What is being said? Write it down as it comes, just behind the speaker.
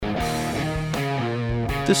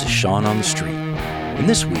This is Sean on the Street, and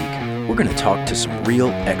this week we're going to talk to some real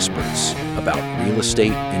experts about real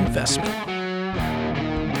estate investment.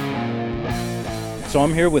 So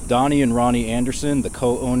I'm here with Donnie and Ronnie Anderson, the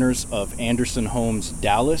co-owners of Anderson Homes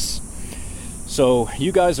Dallas. So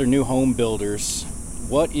you guys are new home builders.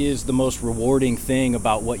 What is the most rewarding thing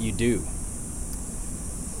about what you do?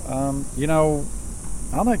 I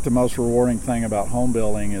think the most rewarding thing about home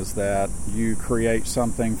building is that you create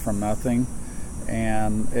something from nothing,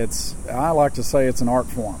 and I like to say it's an art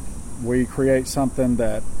form. We create something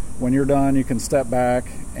that when you're done you can step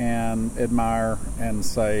back and admire and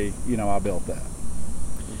say, I built that.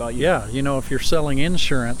 What about you? Yeah, if you're selling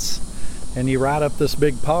insurance and you write up this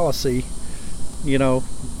big policy,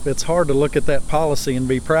 it's hard to look at that policy and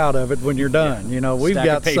be proud of it when you're done. We've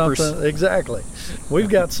got something, exactly. We've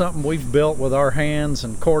got something we've built with our hands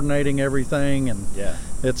and coordinating everything, and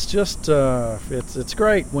it's just it's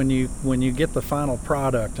great when you get the final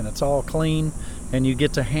product and it's all clean and you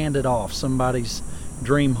get to hand it off, somebody's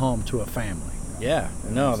dream home to a family.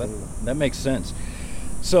 That makes sense.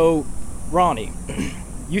 So, Ronnie,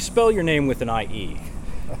 you spell your name with an IE.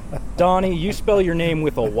 Donnie, you spell your name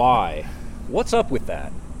with a Y. What's up with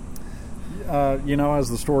that? As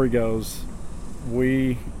the story goes,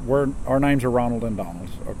 our names are Ronald and Donald,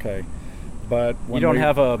 okay? But you don't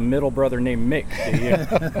have a middle brother named Mick, do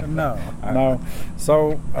you? No.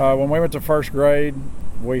 So when we went to first grade,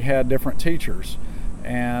 we had different teachers,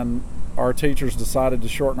 and our teachers decided to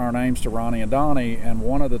shorten our names to Ronnie and Donnie, and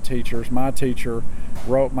one of the teachers, my teacher,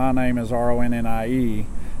 wrote my name as Ronnie,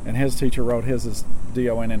 and his teacher wrote his as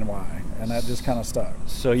Donny, and that just kind of stuck.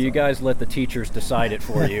 So you guys let the teachers decide it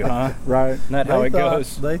for you, huh? Right. Isn't that how it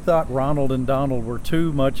goes? They thought Ronald and Donald were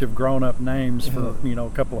too much of grown-up names for a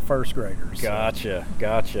couple of first graders. Gotcha.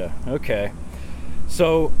 Okay.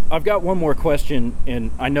 So I've got one more question,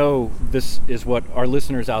 and I know this is what our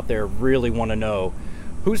listeners out there really want to know.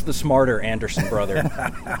 Who's the smarter Anderson brother?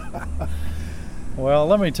 Well,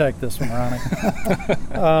 let me take this one, Ronnie.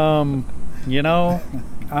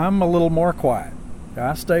 I'm a little more quiet.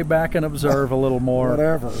 I stay back and observe a little more.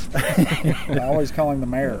 Whatever. I always call him the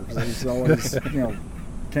mayor because he's always,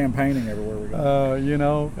 campaigning everywhere we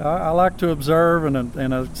go. I like to observe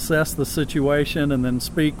and assess the situation and then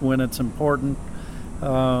speak when it's important.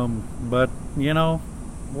 But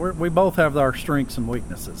we both have our strengths and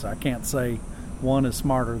weaknesses. I can't say one is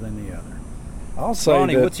smarter than the other. I'll say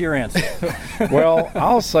Ronnie, what's your answer? Well,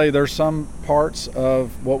 I'll say there's some parts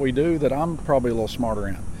of what we do that I'm probably a little smarter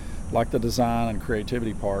in, like the design and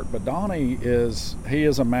creativity part. But Donnie is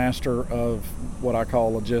a master of what I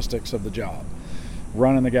call logistics of the job,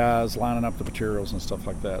 running the guys, lining up the materials and stuff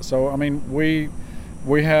like that. So, we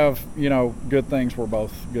have, good things we're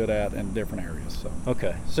both good at in different areas. So.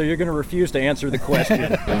 Okay, so you're going to refuse to answer the question.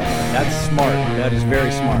 That's smart. That is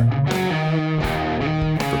very smart.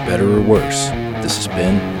 For better or worse, this has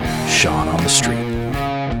been Sean on the Street.